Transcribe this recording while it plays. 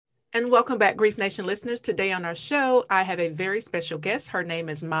And welcome back, Grief Nation listeners. Today on our show, I have a very special guest. Her name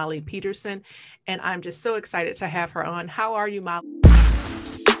is Molly Peterson, and I'm just so excited to have her on. How are you, Molly?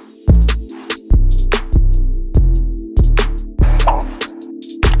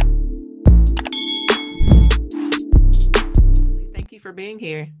 Thank you for being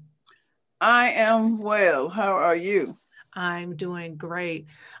here. I am well. How are you? I'm doing great.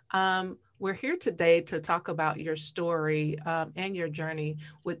 We're here today to talk about your story and your journey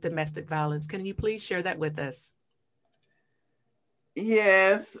with domestic violence. Can you please share that with us?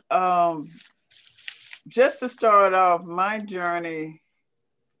 Yes. Just to start off, my journey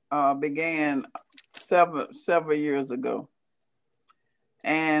began several years ago,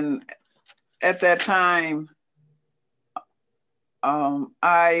 and at that time,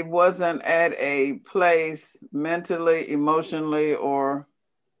 I wasn't at a place mentally, emotionally, or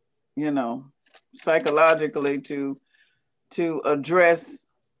you know, psychologically to address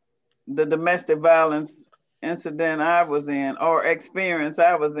the domestic violence incident I was in or experience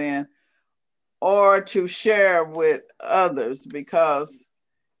I was in, or to share with others because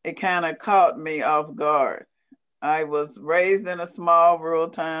it kind of caught me off guard. I was raised in a small rural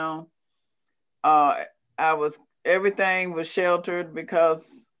town. Uh, I was everything was sheltered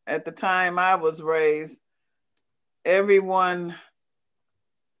because at the time I was raised, everyone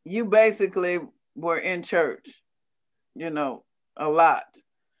you basically were in church, you know, a lot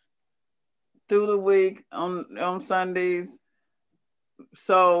through the week on Sundays.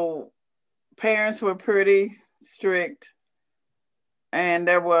 So parents were pretty strict and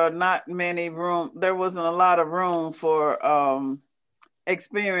there were not many room there wasn't a lot of room for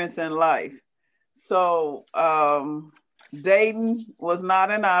experience in life. So dating was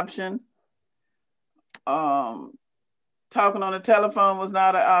not an option. um Talking on the telephone was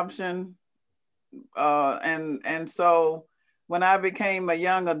not an option. And so when I became a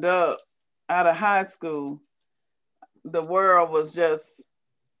young adult out of high school, the world was just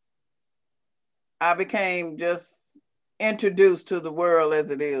I became just introduced to the world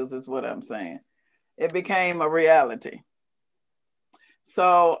as it is what I'm saying. It became a reality.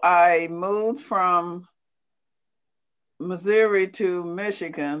 So I moved from Missouri to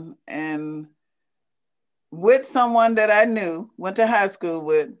Michigan and with someone that I knew, went to high school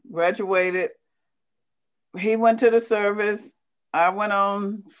with, graduated. He went to the service. I went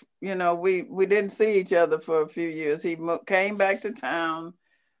on, we didn't see each other for a few years. He came back to town.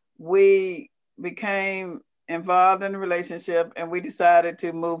 We became involved in a relationship and we decided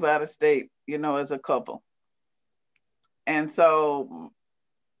to move out of state, as a couple. And so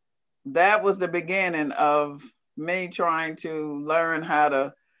that was the beginning of me trying to learn how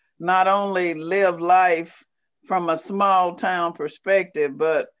to not only live life from a small town perspective,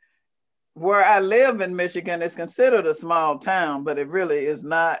 but where I live in Michigan is considered a small town, but it really is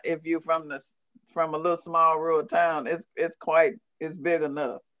not. If you're from a little small rural town, it's big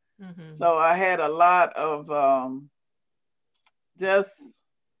enough. Mm-hmm. So I had a lot of just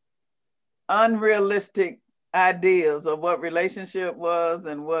unrealistic ideas of what relationship was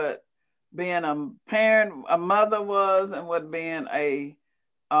and what being a parent, a mother was, and what being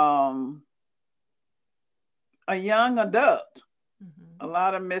um, a young adult. Mm-hmm. A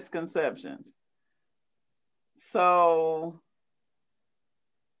lot of misconceptions. So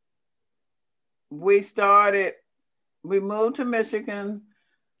we started. We moved to Michigan,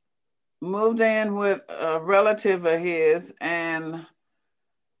 moved in with a relative of his, and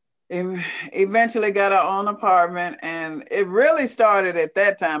eventually got our own apartment. And it really started at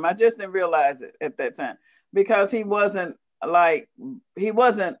that time. I just didn't realize it at that time because like he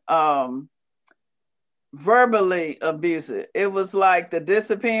wasn't verbally abusive. It was like the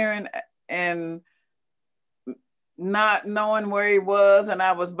disappearing and not knowing where he was, and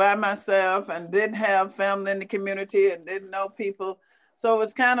I was by myself and didn't have family in the community and didn't know people. So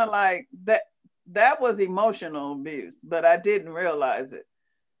it's kind of like that was emotional abuse, but I didn't realize it.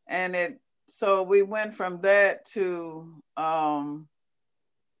 And it so we went from that to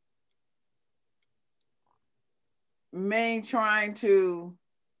me trying to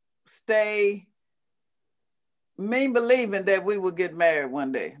stay me believing that we would get married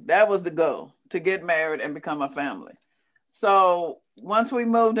one day. That was the goal, to get married and become a family. So once we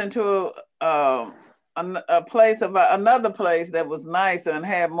moved into a place of another place that was nicer and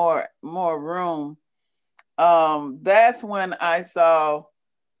had more room, that's when I saw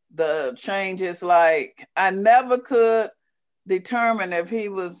the changes. Like I never could determine if he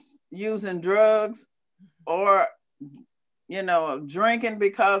was using drugs or drinking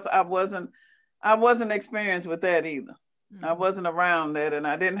because I wasn't experienced with that either. I Mm-hmm. wasn't around that, and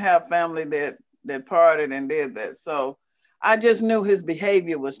I didn't have family that partied and did that. So I just knew his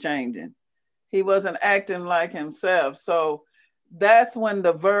behavior was changing. He wasn't acting like himself. So that's when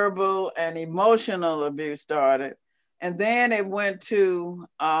the verbal and emotional abuse started. And then it went to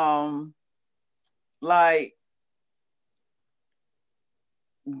like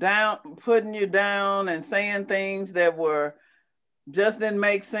down, putting you down and saying things that were just didn't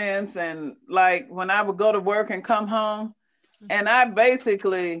make sense. And like when I would go to work and come home, and I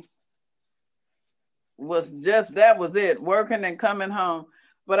basically was just, that was it, working and coming home.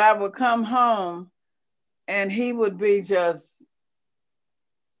 But I would come home and he would be just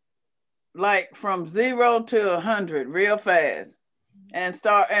like from 0 to 100 real fast, and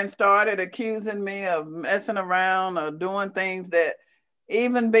started accusing me of messing around or doing things that,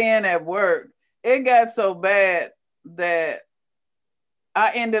 even being at work, it got so bad that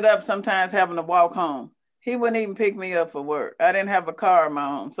I ended up sometimes having to walk home. He wouldn't even pick me up for work. I didn't have a car of my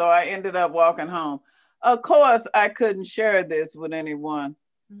own, so I ended up walking home. Of course, I couldn't share this with anyone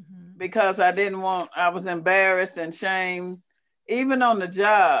because I was embarrassed and shamed. Even on the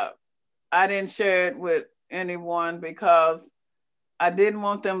job, I didn't share it with anyone because I didn't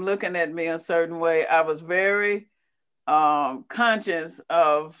want them looking at me a certain way. I was very conscious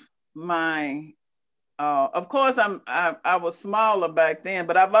of my. Of course, I was smaller back then,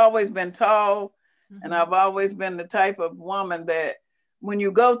 but I've always been tall, and I've always been the type of woman that when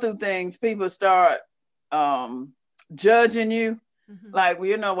you go through things, people start judging you. Like,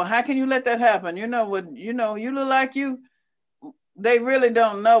 well, well, how can you let that happen? You look like you. They really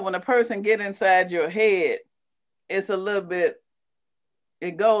don't know when a person get inside your head. It's a little bit.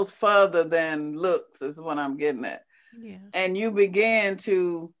 It goes further than looks, is what I'm getting at. Yeah. And you begin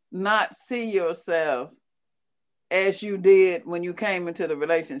to not see yourself as you did when you came into the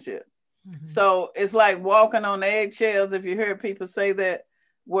relationship. So it's like walking on eggshells, if you hear people say that,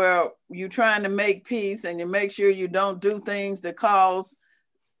 where you're trying to make peace and you make sure you don't do things that cause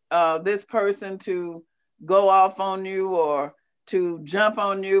this person to go off on you or to jump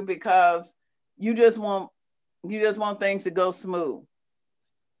on you, because you just want things to go smooth.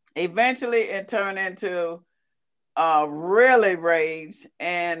 Eventually it turned into really rage,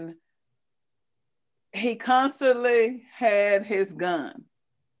 and he constantly had his gun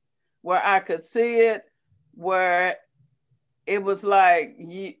where I could see it, where it was like,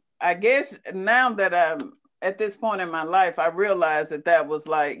 I guess now that I'm at this point in my life, I realized that was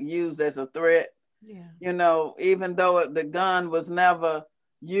like used as a threat. Yeah. Even though the gun was never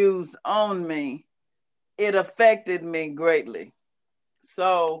used on me, it affected me greatly.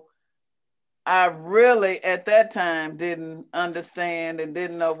 So I really, at that time, didn't understand and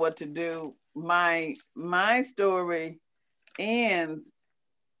didn't know what to do. My story ends.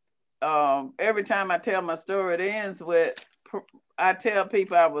 Every time I tell my story, it ends with, I tell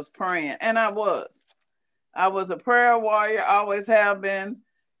people I was praying, and I was. I was a prayer warrior, always have been,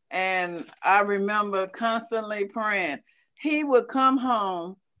 and I remember constantly praying. He would come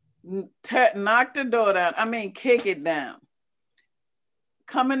home, knock the door down. I mean, kick it down.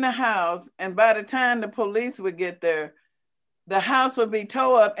 Come in the house, and by the time the police would get there, the house would be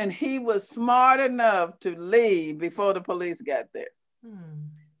tore up, and he was smart enough to leave before the police got there.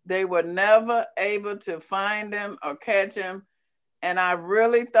 They were never able to find him or catch him. And I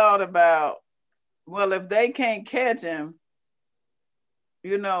really thought about, well, if they can't catch him,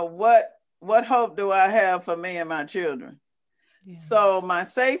 what hope do I have for me and my children? Yeah. So my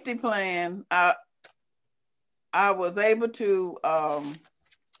safety plan, I was able to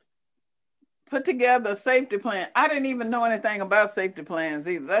put together a safety plan. I didn't even know anything about safety plans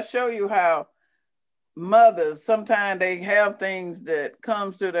either. That show you how mothers, sometimes they have things that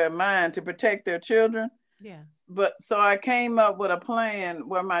comes to their mind to protect their children. Yes. But so I came up with a plan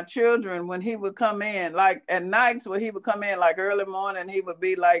where my children, when he would come in, like at nights where he would come in like early morning, he would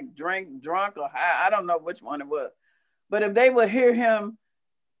be like drunk or high. I don't know which one it was. But if they would hear him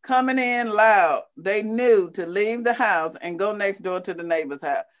coming in loud, they knew to leave the house and go next door to the neighbor's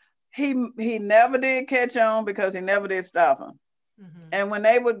house. He never did catch on because he never did stop him. And when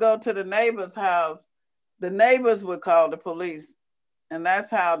they would go to the neighbor's house, the neighbors would call the police. And that's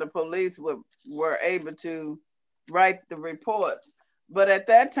how the police were able to write the reports. But at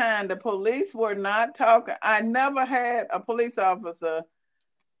that time, the police were not talking. I never had a police officer,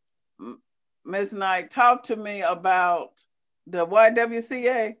 Ms. Knight, talk to me about the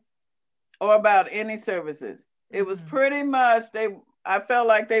YWCA or about any services. It was pretty much, I felt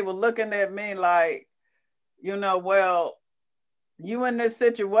like they were looking at me like, well, you in this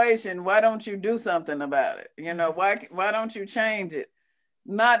situation, why don't you do something about it? Why don't you change it?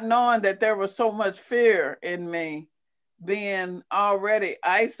 Not knowing that there was so much fear in me, being already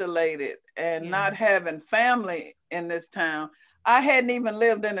isolated and not having family in this town. I hadn't even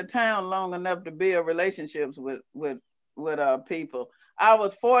lived in the town long enough to build relationships with people. I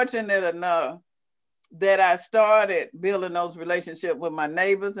was fortunate enough that I started building those relationships with my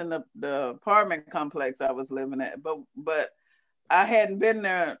neighbors in the apartment complex I was living at. But I hadn't been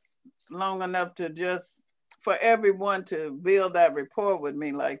there long enough to just for everyone to build that rapport with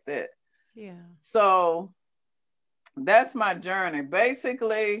me like that. Yeah. So that's my journey.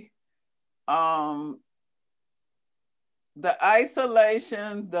 Basically, um, the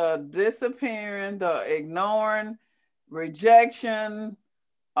isolation, the disappearing, the ignoring, rejection,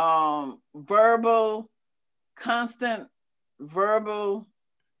 verbal, constant verbal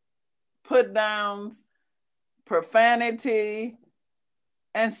put downs, profanity,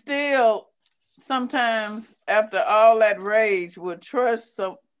 and still sometimes after all that rage will trust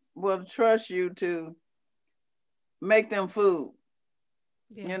you to make them food,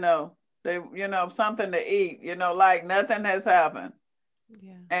 Yeah. you know, something to eat, like nothing has happened.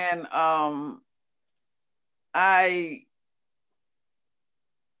 Yeah. And I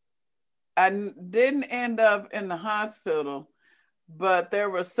didn't end up in the hospital, but there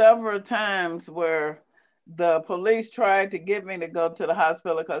were several times where the police tried to get me to go to the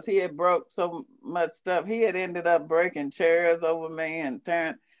hospital because he had broke so much stuff. He had ended up breaking chairs over me and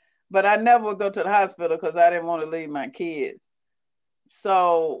tearing, but I never would go to the hospital because I didn't want to leave my kids.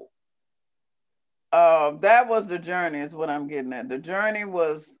 So that was the journey, is what I'm getting at. The journey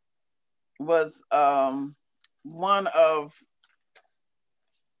was one of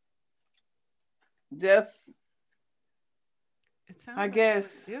just, It I sounds like it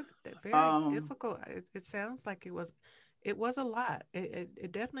was guess, very um, difficult. It sounds like it was a lot.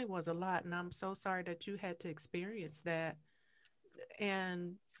 It definitely was a lot. And I'm so sorry that you had to experience that.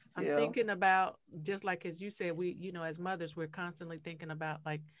 And I'm yeah, thinking about, just like as you said, we, as mothers, we're constantly thinking about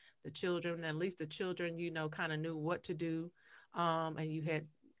like the children. At least the children, kind of knew what to do. And you had,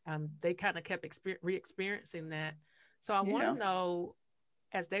 they kind of kept re-experiencing that. So I want yeah. to know,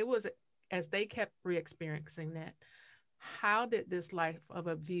 as they was, as they kept re-experiencing that, how did this life of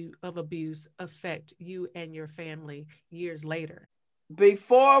abuse affect you and your family years later?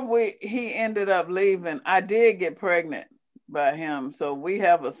 Before he ended up leaving, I did get pregnant by him. So we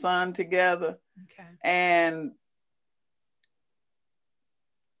have a son together. Okay. And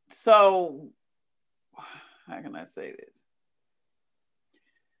so, how can I say this?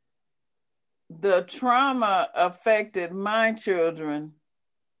 The trauma affected my children,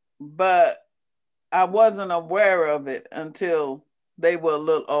 but I wasn't aware of it until they were a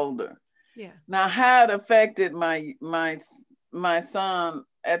little older. Yeah. Now, how it affected my son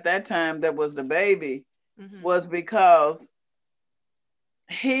at that time, that was the baby, Mm-hmm. was because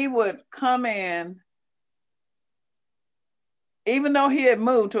he would come in, even though he had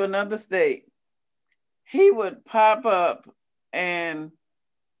moved to another state, he would pop up and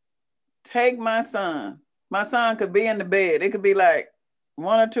take my son. My son could be in the bed. It could be like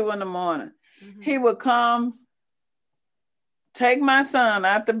 1 or 2 in the morning. Mm-hmm. He would come, take my son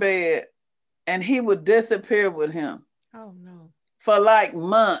out the bed, and he would disappear with him Oh no. for like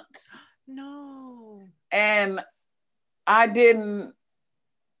months. No. And I didn't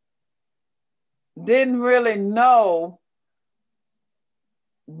really know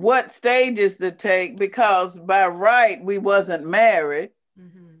what stages to take, because by right we wasn't married,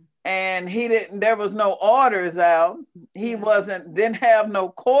 Mm-hmm. and he didn't there was no orders out. He Yeah. wasn't didn't have no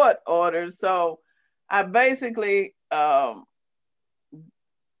court orders. So I basically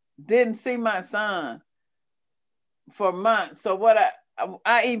didn't see my son for months. So what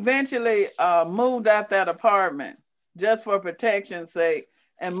I eventually moved out that apartment just for protection's sake,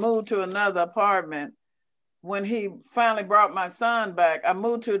 and moved to another apartment. When he finally brought my son back, I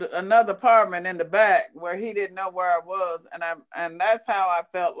moved to another apartment in the back where he didn't know where I was, and that's how I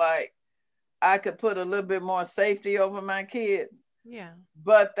felt like I could put a little bit more safety over my kids. Yeah.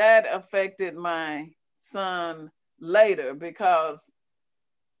 But that affected my son later, because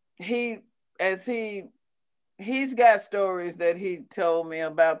he as he's got stories that he told me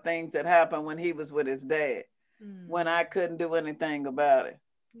about things that happened when he was with his dad, when Mm. I couldn't do anything about it.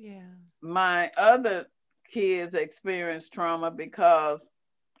 Yeah. My other kids experienced trauma because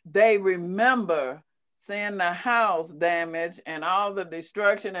they remember seeing the house damaged and all the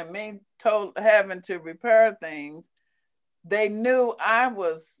destruction, and me having to repair things. They knew I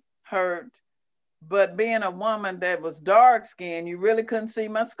was hurt, but being a woman that was dark skinned, you really couldn't see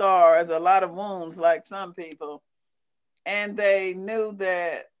my scars, a lot of wounds like some people. And they knew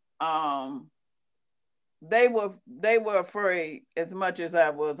that they were afraid as much as I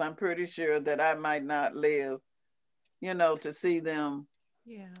was. I'm pretty sure that I might not live, to see them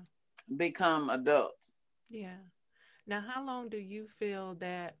Yeah. become adults. Yeah. Now, how long do you feel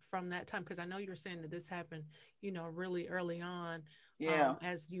that from that time? Because I know you're saying that this happened, really early on, Yeah.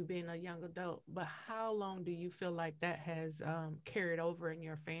 as you being a young adult. But how long do you feel like that has carried over in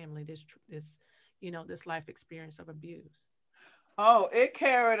your family? This life experience of abuse. Oh, it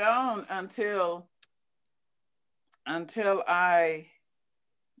carried on until I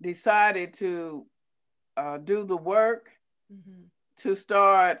decided to do the work Mm-hmm. to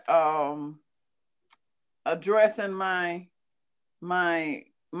start addressing my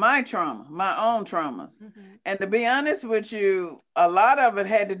my trauma, my own traumas. Mm-hmm. And to be honest with you, a lot of it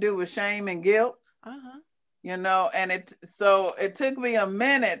had to do with shame and guilt, Uh-huh. and it took me a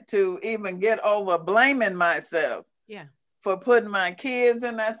minute to even get over blaming myself Yeah. for putting my kids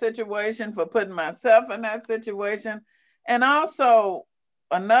in that situation, for putting myself in that situation. And also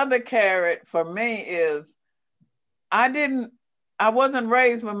another carrot for me is I didn't I wasn't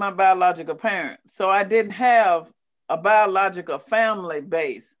raised with my biological parents. So I didn't have a biological family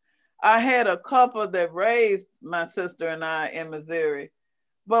base. I had a couple that raised my sister and I in Missouri,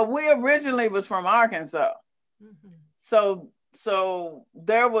 but we originally was from Arkansas. Mm-hmm. So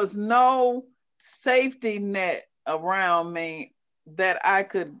there was no safety net around me that I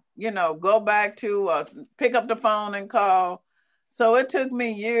could, go back to or pick up the phone and call. So it took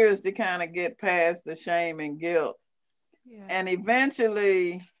me years to kind of get past the shame and guilt. Yeah. And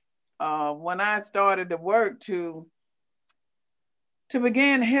eventually, when I started to work to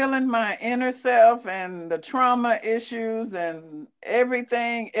begin healing my inner self and the trauma issues and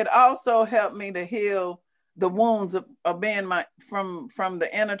everything, it also helped me to heal the wounds of being from the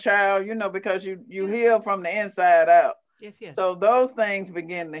inner child, because you Yeah. heal from the inside out. Yes. Yes. So those things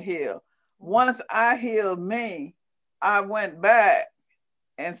begin to heal. Mm. Once I healed me, I went back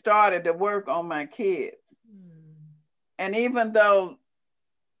and started to work on my kids. Mm. And even though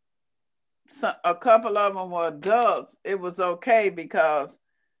a couple of them were adults, it was okay because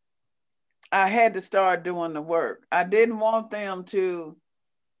I had to start doing the work. I didn't want them to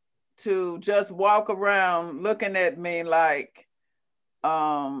just walk around looking at me like,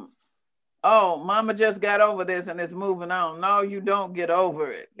 um, oh, mama just got over this and it's moving on. No, you don't get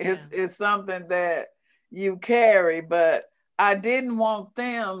over it. Yeah. It's something that you carry, but I didn't want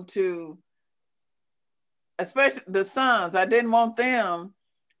them to, especially the sons, I didn't want them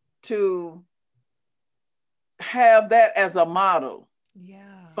to have that as a model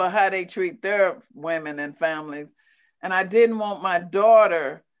Yeah. for how they treat their women and families. And I didn't want my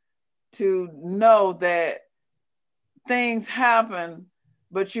daughter to know that things happen,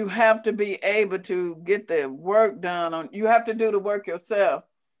 but you have to be able to get the work done on, you have to do the work yourself.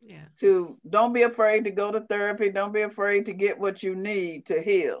 Yeah. To don't be afraid to go to therapy, don't be afraid to get what you need to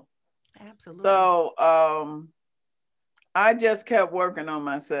heal. Absolutely. So I just kept working on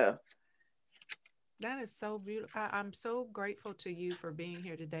myself. That is so beautiful. I'm so grateful to you for being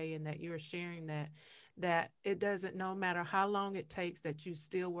here today and that you're sharing that it doesn't, no matter how long it takes, that you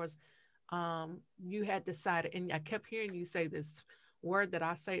still was you had decided, and I kept hearing you say this word that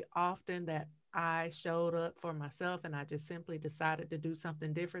I say often, that I showed up for myself and I just simply decided to do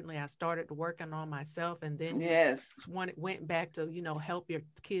something differently. I started working on myself, and then you Yes. went back to, help your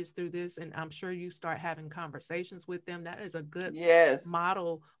kids through this. And I'm sure you start having conversations with them. That is a good Yes.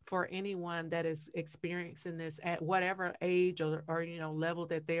 model for anyone that is experiencing this at whatever age or level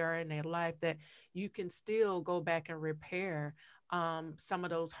that they are in their life, that you can still go back and repair some of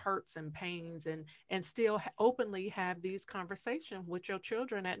those hurts and pains, and still openly have these conversations with your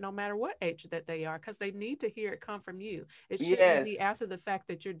children at no matter what age that they are, because they need to hear it come from you. It shouldn't be Yes. after the fact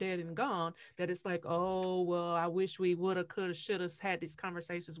that you're dead and gone, that it's like, oh well, I wish we would have, could have, should have had these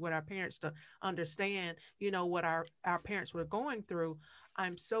conversations with our parents to understand, what our parents were going through.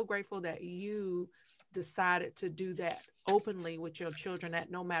 I'm so grateful that you decided to do that openly with your children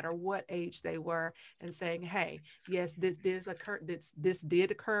at no matter what age they were, and saying, hey, yes, this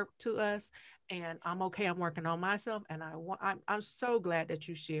did occur to us, and I'm okay, I'm working on myself, and I'm so glad that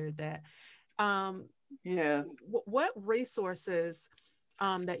you shared that. um Yes. what resources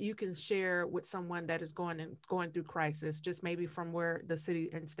that you can share with someone that is going through crisis, just maybe from where the city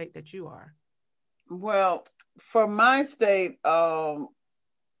and state that you are? Well, for my state,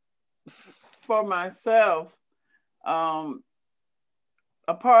 for myself, um,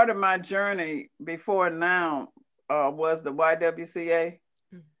 a part of my journey before now was the YWCA.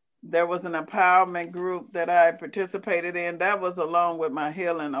 Mm. There was an empowerment group that I participated in. That was along with my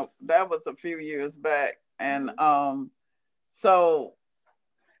healing. That was a few years back. And Mm-hmm. so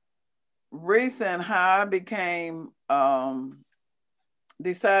recent, how I became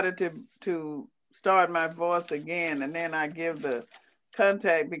decided to start my voice again, and then I give the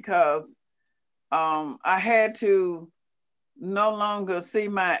contact because I had to no longer see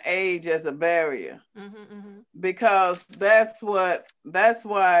my age as a barrier, because that's why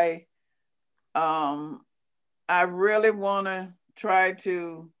I really want to try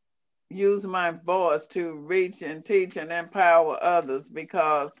to use my voice to reach and teach and empower others,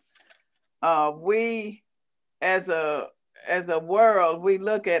 because we as a world, we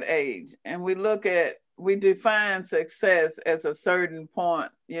look at age, and we define success as a certain point,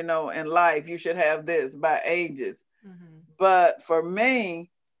 in life. You should have this by ages. But for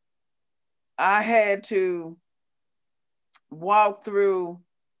me, I had to walk through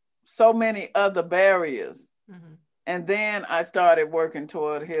so many other barriers. And then I started working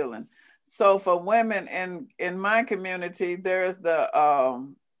toward healing. So for women in my community, there's the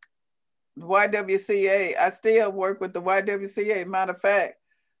YWCA. I still work with the YWCA. Matter of fact,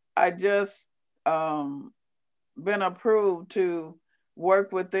 I just been approved to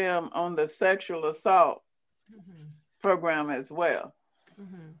work with them on the sexual assault program as well.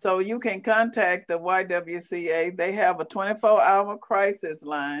 So you can contact the YWCA. They have a 24-hour crisis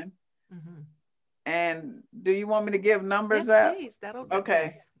line. And do you want me to give numbers out? Please. That'll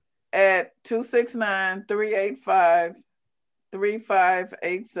okay. At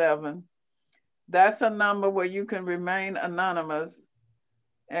 269-385-3587. That's a number where you can remain anonymous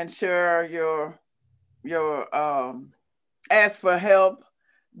and share your ask for help.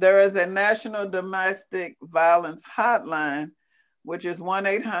 There is a national domestic violence hotline, which is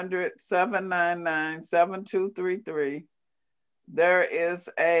 1-800-799-7233. There is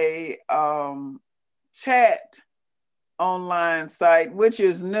a chat online site, which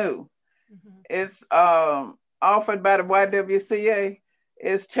is new. It's offered by the YWCA.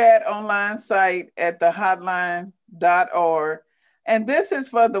 It's chat online site at the hotline.org. And this is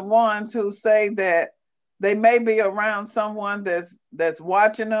for the ones who say that they may be around someone that's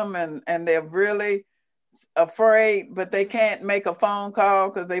watching them, and they're really afraid, but they can't make a phone call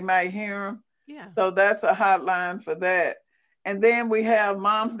because they might hear them. Yeah. So that's a hotline for that. And then we have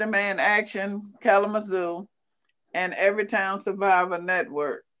Moms Demand Action Kalamazoo and Everytown Survivor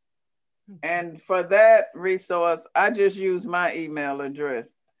Network. And for that resource, I just use my email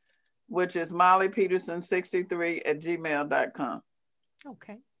address, which is mollypeterson63@gmail.com.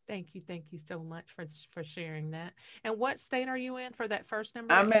 Okay. Thank you. Thank you so much for sharing that. And what state are you in for that first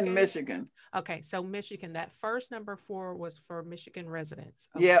number? I'm in Michigan. Okay. So Michigan, that first number 4 was for Michigan residents.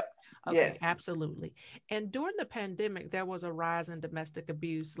 Okay. Yep. Okay, yes. Absolutely. And during the pandemic, there was a rise in domestic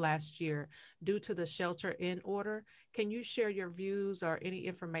abuse last year due to the shelter in order. Can you share your views or any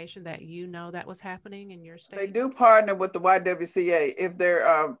information that that was happening in your state? They do partner with the YWCA. If there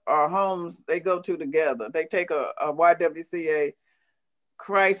are homes they go to together, they take a YWCA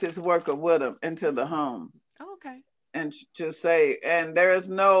crisis worker with them into the home. Oh, okay. And to say, and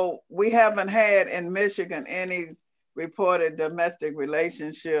we haven't had in Michigan any reported domestic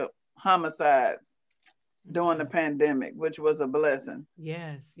relationship homicides during the pandemic, which was a blessing.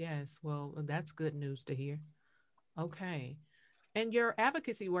 Yes. Well, that's good news to hear. Okay. And your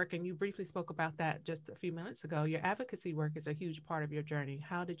advocacy work, and you briefly spoke about that just a few minutes ago, your advocacy work is a huge part of your journey.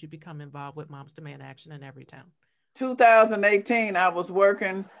 How did you become involved with Moms Demand Action in Everytown? 2018, I was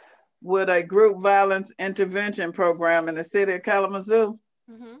working with a group violence intervention program in the city of Kalamazoo.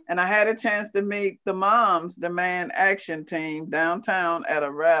 And I had a chance to meet the Moms Demand Action team downtown at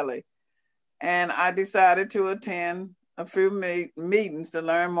a rally. And I decided to attend a few meetings to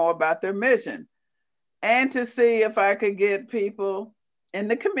learn more about their mission and to see if I could get people in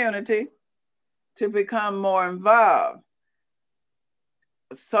the community to become more involved.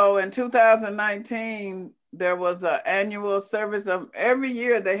 So in 2019, there was an annual service every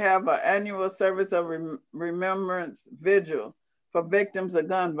year they have an annual service of remembrance vigil for victims of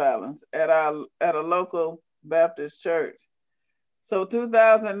gun violence at a local Baptist church. So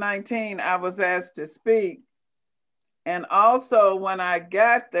 2019, I was asked to speak. And also when I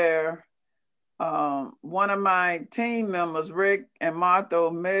got there, one of my team members, Rick and Martha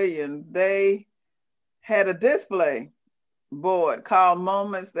O'Million, they had a display board called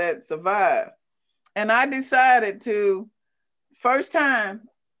Moments That Survive. And I decided to write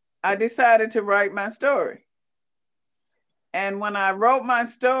my story. And when I wrote my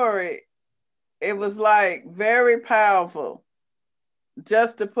story, it was like very powerful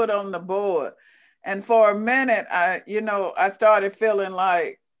just to put on the board. And for a minute, I started feeling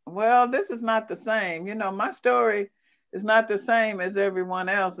like, well, this is not the same. My story is not the same as everyone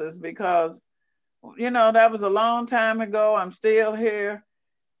else's because, that was a long time ago. I'm still here.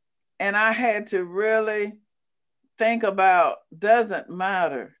 And I had to really think about, doesn't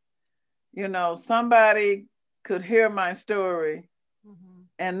matter. Somebody could hear my story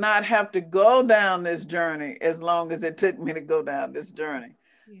and not have to go down this journey as long as it took me to go down this journey.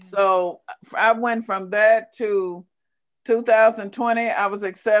 Yeah. So I went from that to 2020. I was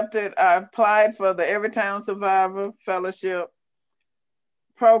accepted. I applied for the Everytown Survivor Fellowship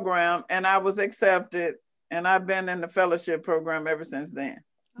program, and I was accepted. And I've been in the fellowship program ever since then.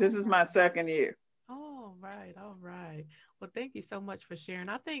 This is my second year. All right, all right. Well, thank you so much for sharing.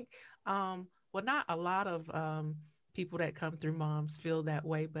 I think, well, not a lot of people that come through moms feel that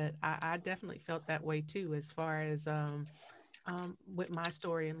way, but I definitely felt that way too, as far as with my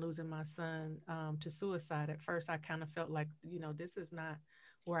story and losing my son to suicide. At first, I kind of felt like, this is not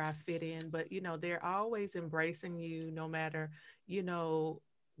where I fit in, but, they're always embracing you no matter,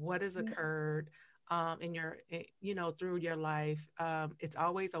 what has occurred in your, through your life. It's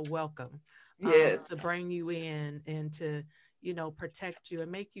always a welcome Yes. to bring you in and to, protect you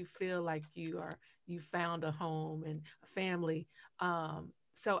and make you feel like you found a home and a family.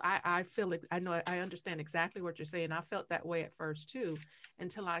 So I feel like I understand exactly what you're saying. I felt that way at first too,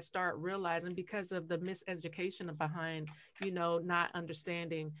 until I start realizing, because of the miseducation behind, not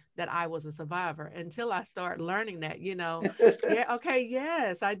understanding that I was a survivor, until I start learning that, yeah, okay,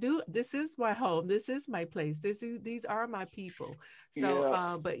 yes, I do. This is my home. This is my place. These are my people. So,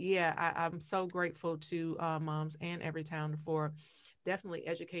 Yeah. but yeah, I'm so grateful to moms and Everytown for definitely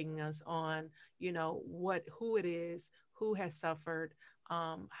educating us on, who it is, who has suffered,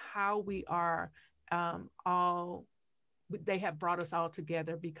 how we are all, they have brought us all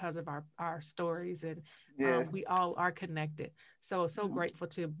together because of our stories, and Yes. we all are connected. So Mhm. grateful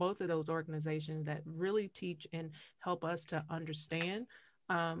to both of those organizations that really teach and help us to understand.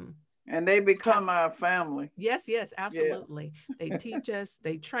 um, And they how become our family. Yes, Yeah. absolutely. They teach us,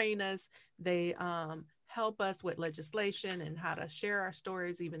 they train us, they help us with legislation and how to share our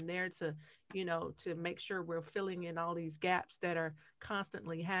stories, even there to, to make sure we're filling in all these gaps that are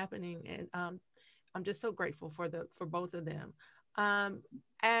constantly happening. And I'm just so grateful for both of them. Um,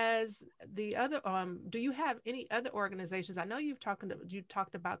 as the other, do you have any other organizations? I know you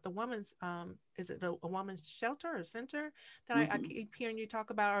talked about the woman's, is it a woman's shelter or center that I Mhm. keep hearing you talk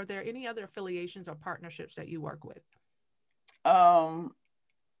about? Are there any other affiliations or partnerships that you work with? Um,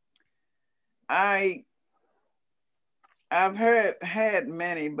 I I've had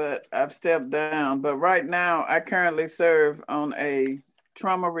many, but I've stepped down. But right now, I currently serve on a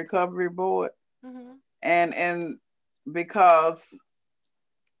trauma recovery board, Mm-hmm. and because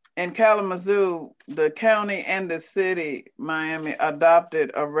in Kalamazoo, the county and the city, Miami,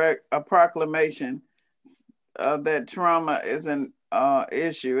 adopted a proclamation that trauma is an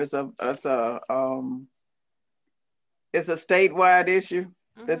issue. It's a statewide issue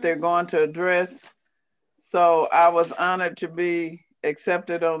that they're Mm-hmm. going to address. So I was honored to be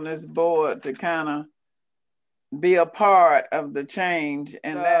accepted on this board to kind of be a part of the change.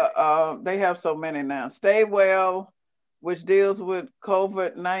 And they have so many now. Stay Well, which deals with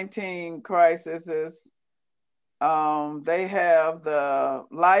COVID-19 crises. They have the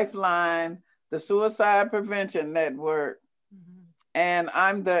Lifeline, the Suicide Prevention Network, Mm-hmm. and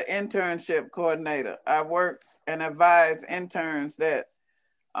I'm the internship coordinator. I work and advise interns that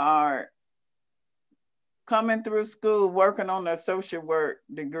are coming through school, working on their social work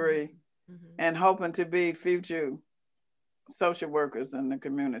degree, Mm-hmm. Mm-hmm. and hoping to be future social workers in the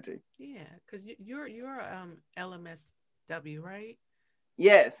community. Yeah, because you're LMSW, right?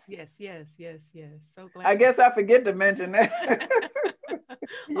 Yes. Yes. So I glad to. guess I forget to mention that.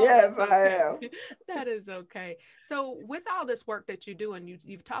 Oh, Yes, that's I okay. have. That is okay. So, with all this work that you do, and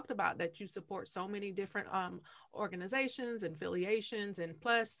you've talked about that you support so many different organizations and affiliations, and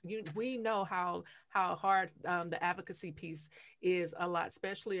plus, we know how hard the advocacy piece is a lot,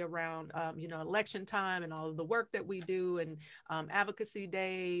 especially around election time and all of the work that we do, and advocacy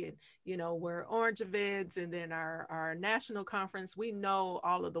day, and we're orange events, and then our national conference. We know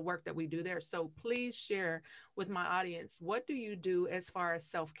all of the work that we do there. So please share with my audience, what do you do as far as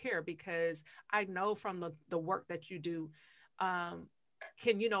self-care? Because I know from the work that you do, um,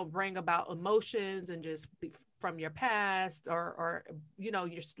 can bring about emotions and just from your past, or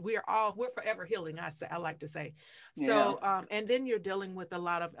we're forever healing. I like to say. Yeah. So and then you're dealing with a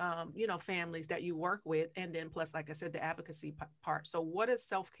lot of families that you work with, and then plus, like I said, the advocacy part. So what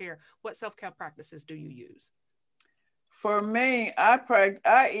self-care practices do you use? For me,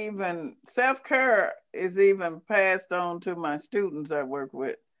 I even self care is even passed on to my students I work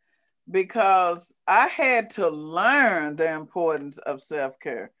with because I had to learn the importance of self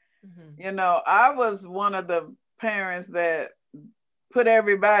care. Mm-hmm. I was one of the parents that put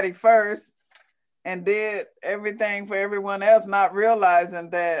everybody first and did everything for everyone else, not realizing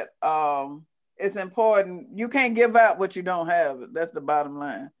that it's important. You can't give out what you don't have. That's the bottom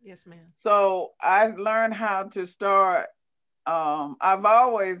line. Yes, ma'am. So I learned how to start. I've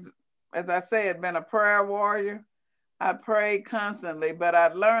always, as I said, been a prayer warrior. I prayed constantly, but I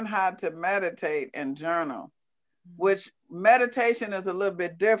learned how to meditate and journal, Mm-hmm. which meditation is a little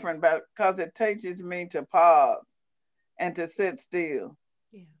bit different because it teaches me to pause and to sit still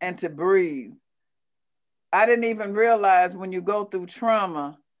Yeah. and to breathe. I didn't even realize when you go through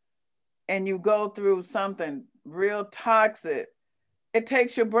trauma and you go through something real toxic, it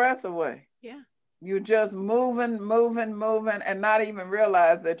takes your breath away. Yeah. You're just moving, moving, moving, and not even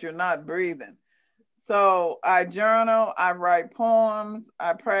realize that you're not breathing. So I journal, I write poems,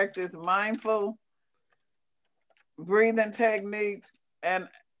 I practice mindful breathing technique, and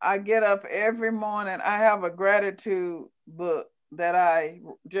I get up every morning. I have a gratitude book that I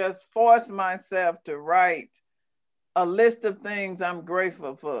just force myself to write a list of things I'm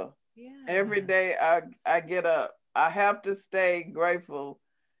grateful for. Every Yeah. day I get up. I have to stay grateful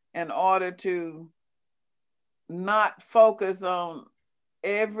in order to not focus on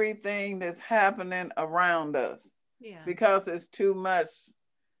everything that's happening around us Yeah. because it's too much.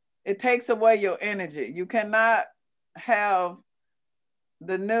 It takes away your energy. You cannot have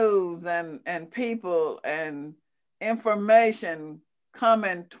the news and people and information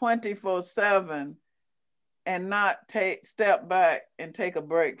coming 24/7 and not take step back and take a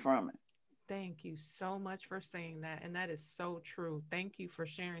break from it. Thank you so much for saying that. And that is so true. Thank you for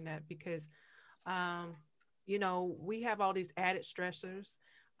sharing that because, um, we have all these added stressors.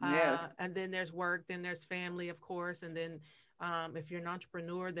 Yes. And then there's work, then there's family, of course. And then if you're an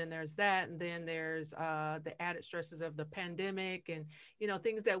entrepreneur, then there's that. And then there's the added stresses of the pandemic and,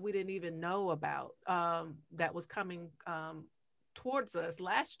 things that we didn't even know about that was coming towards us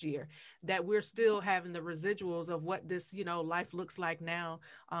last year that we're still having the residuals of what this life looks like now,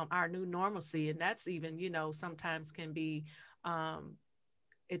 our new normalcy. And that's even sometimes can be um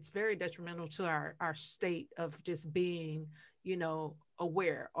it's very detrimental to our state of just being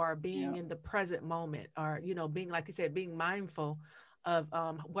aware or being Yeah. in the present moment or being, like you said, being mindful of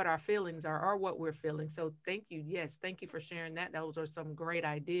what our feelings are or what we're feeling. So thank you. Yes, thank you for sharing that. Those are some great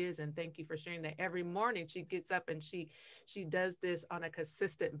ideas, and thank you for sharing that. Every morning she gets up and she does this on a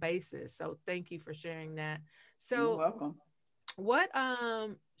consistent basis. So thank you for sharing that. You're So welcome.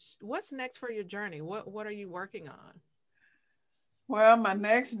 what's next for your journey? What are you working on? Well, my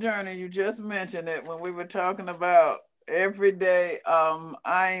next journey, you just mentioned it when we were talking about every day.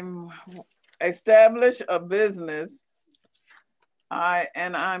 I'm established a business.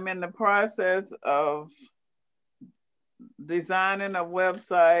 I'm in the process of designing a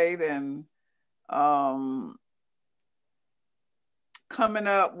website and um, coming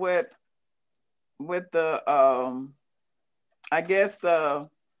up with the I guess the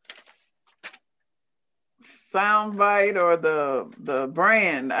sound bite or the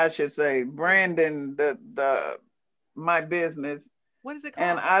brand, I should say, branding the my business. What is it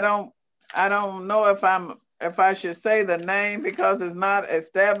And called? I don't know if I should say the name because it's not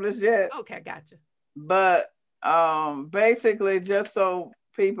established yet, Okay, gotcha. but basically just so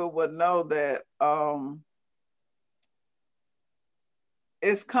people would know that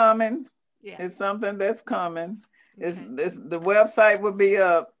it's coming. Yeah. It's something that's coming. Okay. It's the website will be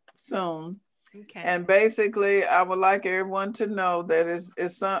up soon. Okay. And basically, I would like everyone to know that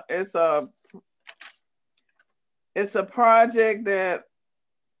it's a project that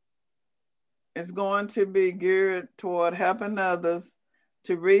is going to be geared toward helping others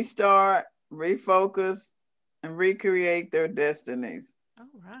to restart, refocus, and recreate their destinies All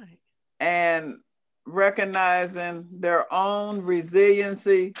right. and recognizing their own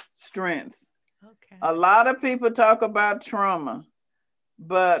resiliency strengths. Okay. A lot of people talk about trauma,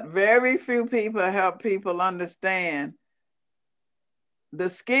 but very few people help people understand the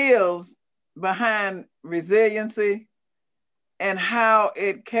skills behind resiliency and how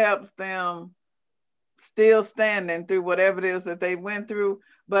it kept them still standing through whatever it is that they went through,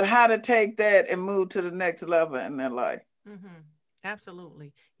 but how to take that and move to the next level in their life. Mm-hmm.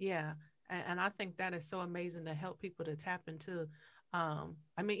 Absolutely. Yeah. And I think that is so amazing to help people to tap into. I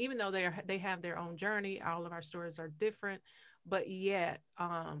mean, even though they have their own journey, all of our stories are different, but yet,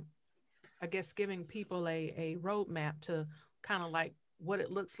 I guess giving people a roadmap to kind of like what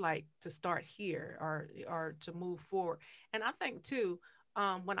it looks like to start here or to move forward. And I think too,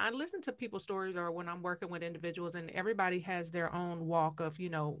 when I listen to people's stories or when I'm working with individuals, and everybody has their own walk of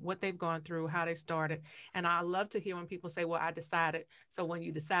what they've gone through, how they started, and I love to hear when people say, "Well, I decided." So when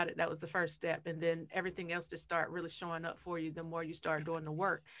you decided, that was the first step, and then everything else just start really showing up for you the more you start doing the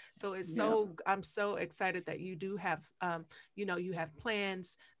work. So Yeah. I'm so excited that you do have you have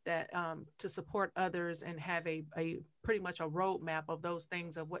plans that to support others and have a pretty much a roadmap of those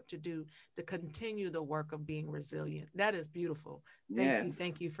things of what to do to continue the work of being resilient. That is beautiful. Yes.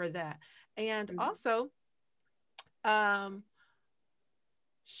 Thank you for that. And also, um,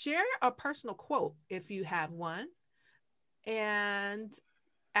 share a personal quote if you have one. And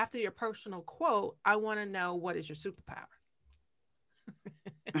after your personal quote, I want to know, what is your superpower?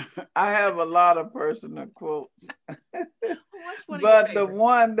 I have a lot of personal quotes. What's one of your But the favorites?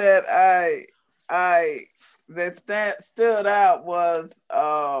 one that I that stood out was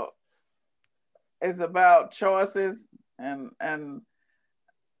is about choices, and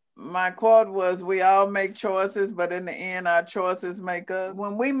my quote was, we all make choices, but in the end our choices make us.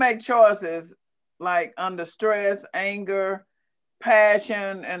 When we make choices, like under stress, anger,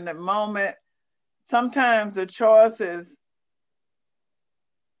 passion, and the moment, sometimes the choices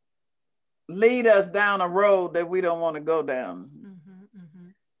lead us down a road that we don't want to go down. Mm-hmm, mm-hmm.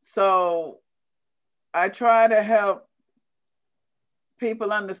 So I try to help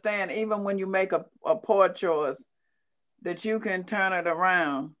people understand, even when you make a poor choice, that you can turn it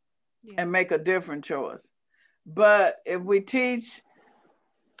around Yeah. and make a different choice. But if we teach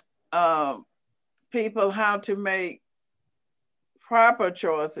uh, people how to make proper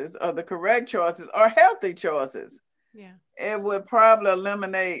choices, or the correct choices, or healthy choices, Yeah. it would probably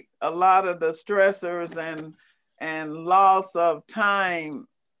eliminate a lot of the stressors and loss of time,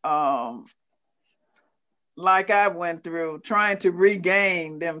 um, like I went through, trying to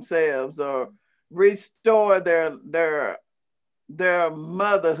regain themselves or restore their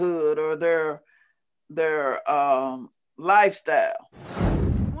motherhood or their lifestyle.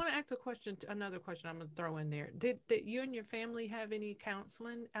 I want to ask a question, another question I'm going to throw in there. Did you and your family have any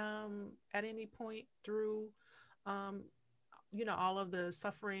counseling at any point through, um, all of the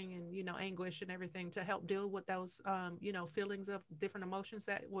suffering and, anguish and everything to help deal with those, feelings of different emotions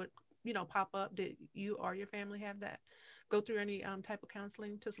that would, pop up? Did you or your family have that? Go through any type of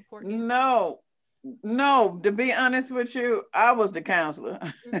counseling to support you? No, no, to be honest with you, I was the counselor.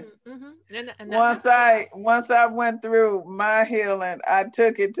 Mm-hmm, mm-hmm. And that once happens a I lot. once I went through my healing, I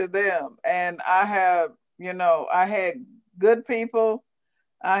took it to them, and I had good people,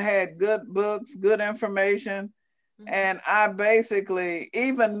 I had good books, good information, Mm-hmm. and I basically,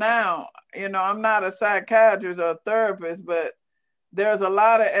 even now, I'm not a psychiatrist or a therapist, but there's a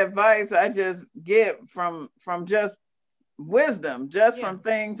lot of advice I just get from just wisdom, just Yeah. from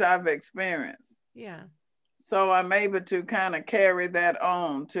things I've experienced. Yeah. So I'm able to kind of carry that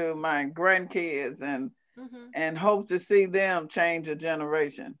on to my grandkids, Mm-hmm. and hope to see them change a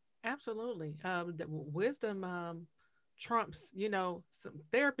generation. Absolutely. The wisdom trumps, some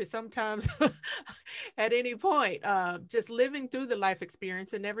therapy sometimes at any point. Just living through the life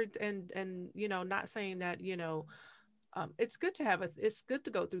experience and never and not saying that, it's good to have it's good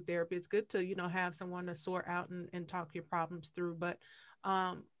to go through therapy. It's good to, have someone to sort out and talk your problems through. But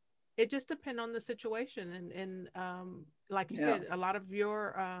um it just depends on the situation and like you Yeah, said, a lot of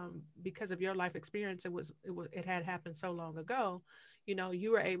your because of your life experience, it had happened so long ago,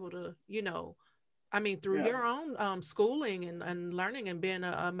 you were able to, I mean, through yeah, your own schooling and learning and being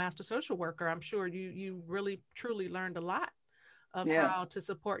a master social worker, I'm sure you really truly learned a lot of yeah. how to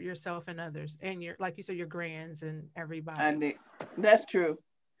support yourself and others and your, like you said, your grands and I everybody. need. That's true.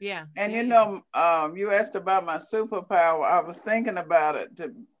 Yeah, And yeah, yeah. you asked about my superpower. I was thinking about it.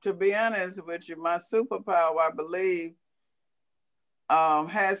 To be honest with you, my superpower, I believe,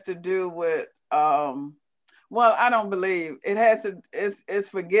 has to do with, well, I don't believe it has to. It's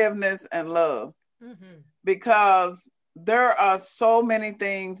forgiveness and love, Mm-hmm. because there are so many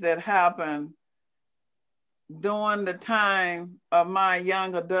things that happen during the time of my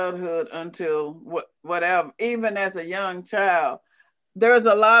young adulthood until whatever, even as a young child. There's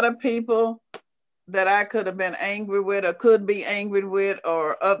a lot of people that I could have been angry with, or could be angry with,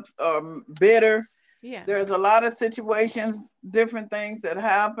 or up or bitter. Yeah. There's a lot of situations, different things that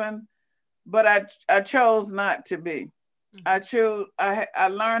happen, but I chose not to be. Mm-hmm. I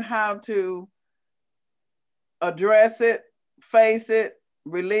learned how to address it, face it,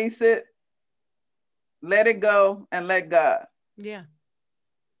 release it, let it go, and let God. Yeah.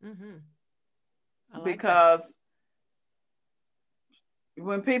 Mm-hmm. I like that. Because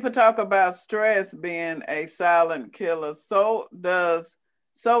when people talk about stress being a silent killer, so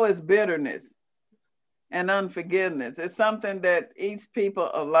is bitterness and unforgiveness. It's something that eats people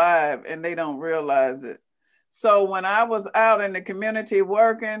alive and they don't realize it. So when I was out in the community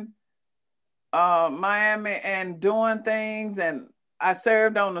working, Miami, and doing things, and I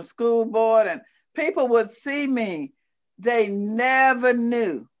served on the school board, and people would see me. They never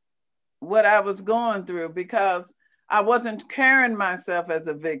knew what I was going through, because I wasn't carrying myself as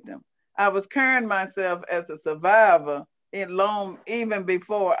a victim. I was carrying myself as a survivor even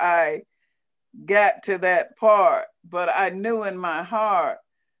before I got to that part. But I knew in my heart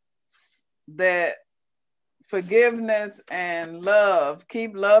that forgiveness and love,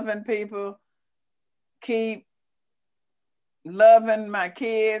 keep loving people, keep loving my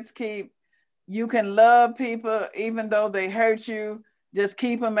kids, you can love people even though they hurt you. Just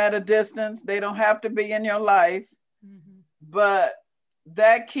keep them at a distance. They don't have to be in your life. Mm-hmm. But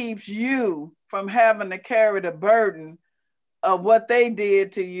that keeps you from having to carry the burden of what they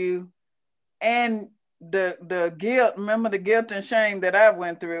did to you and the guilt. Remember the guilt and shame that I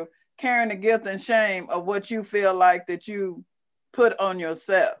went through, carrying the guilt and shame of what you feel like that you put on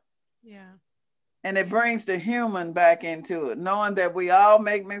yourself. Yeah. And it brings the human back into it, knowing that we all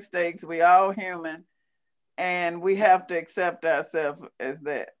make mistakes, we all human, and we have to accept ourselves as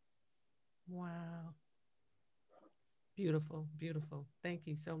that. Wow. Beautiful, beautiful. Thank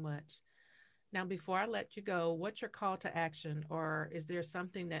you so much. Now, before I let you go, what's your call to action, or is there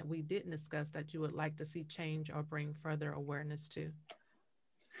something that we didn't discuss that you would like to see change or bring further awareness to?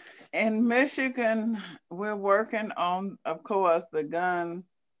 In Michigan, we're working on, of course, the gun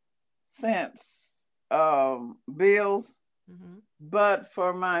sense bills. Mm-hmm. But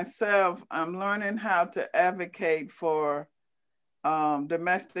for myself, I'm learning how to advocate for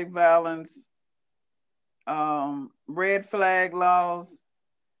domestic violence, red flag laws.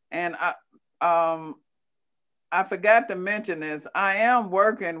 And I forgot to mention this. I am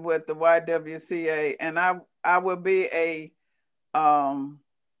working with the YWCA, and I will be a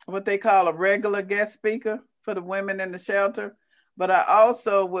what they call a regular guest speaker for the women in the shelter. But I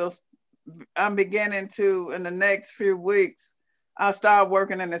also I'm beginning to, in the next few weeks, I'll start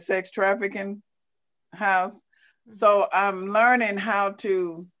working in the sex trafficking house. Mm-hmm. So I'm learning how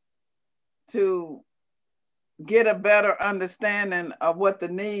to get a better understanding of what the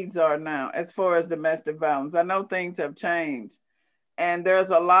needs are now as far as domestic violence. I know things have changed, and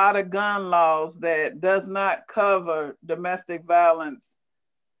there's a lot of gun laws that does not cover domestic violence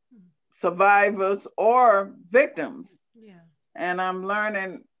survivors or victims. Yeah. And I'm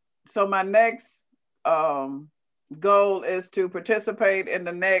learning. So my next goal is to participate in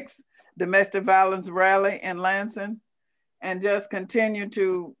the next domestic violence rally in Lansing, and just continue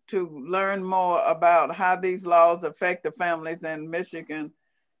to learn more about how these laws affect the families in Michigan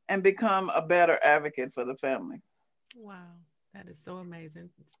and become a better advocate for the family. Wow, that is so amazing.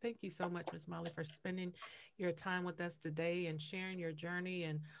 Thank you so much, Ms. Molly, for spending your time with us today and sharing your journey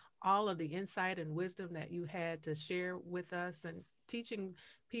and all of the insight and wisdom that you had to share with us, and teaching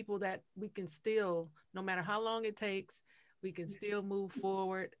people that we can still, no matter how long it takes, we can still move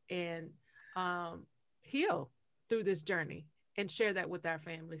forward and heal through this journey and share that with our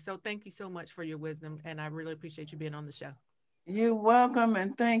family. So thank you so much for your wisdom, and I really appreciate you being on the show. You're welcome,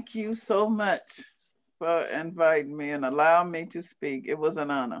 and thank you so much for inviting me and allowing me to speak. It was an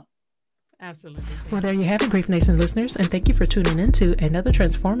honor. Absolutely. Well, there you have it, Grief Nation listeners, and thank you for tuning in to another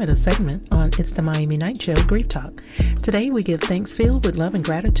transformative segment on It's the Miami Night Show, Grief Talk. Today, we give thanks filled with love and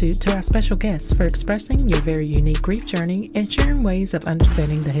gratitude to our special guests for expressing your very unique grief journey and sharing ways of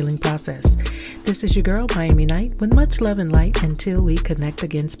understanding the healing process. This is your girl, Miami Night, with much love and light until we connect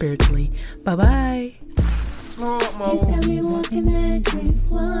again spiritually. Bye-bye. Slow-mo. He's got me walking that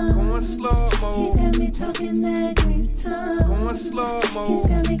grief walk. Going slow-mo. He's got me talking that grief talk. Going slow-mo. He's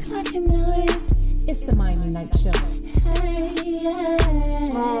got me clocking the way. It's the Miami Night Show. Hey, yeah.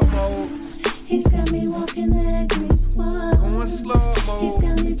 Slow-mo. He's got me walking that grief walk. Going slow-mo. He's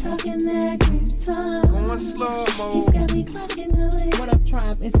got me talking that grief talk. Going slow-mo. He's got me clocking the way. What up,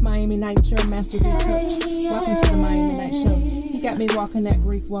 tribe? It's Miami Night Show, Master Grief Coach. Welcome to the Miami Night Show. He got me walking that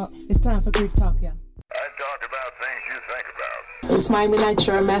grief walk. It's time for Grief Talk, y'all. I talk about things you think about. It's Miami Night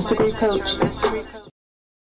Show, Master Grief Coach.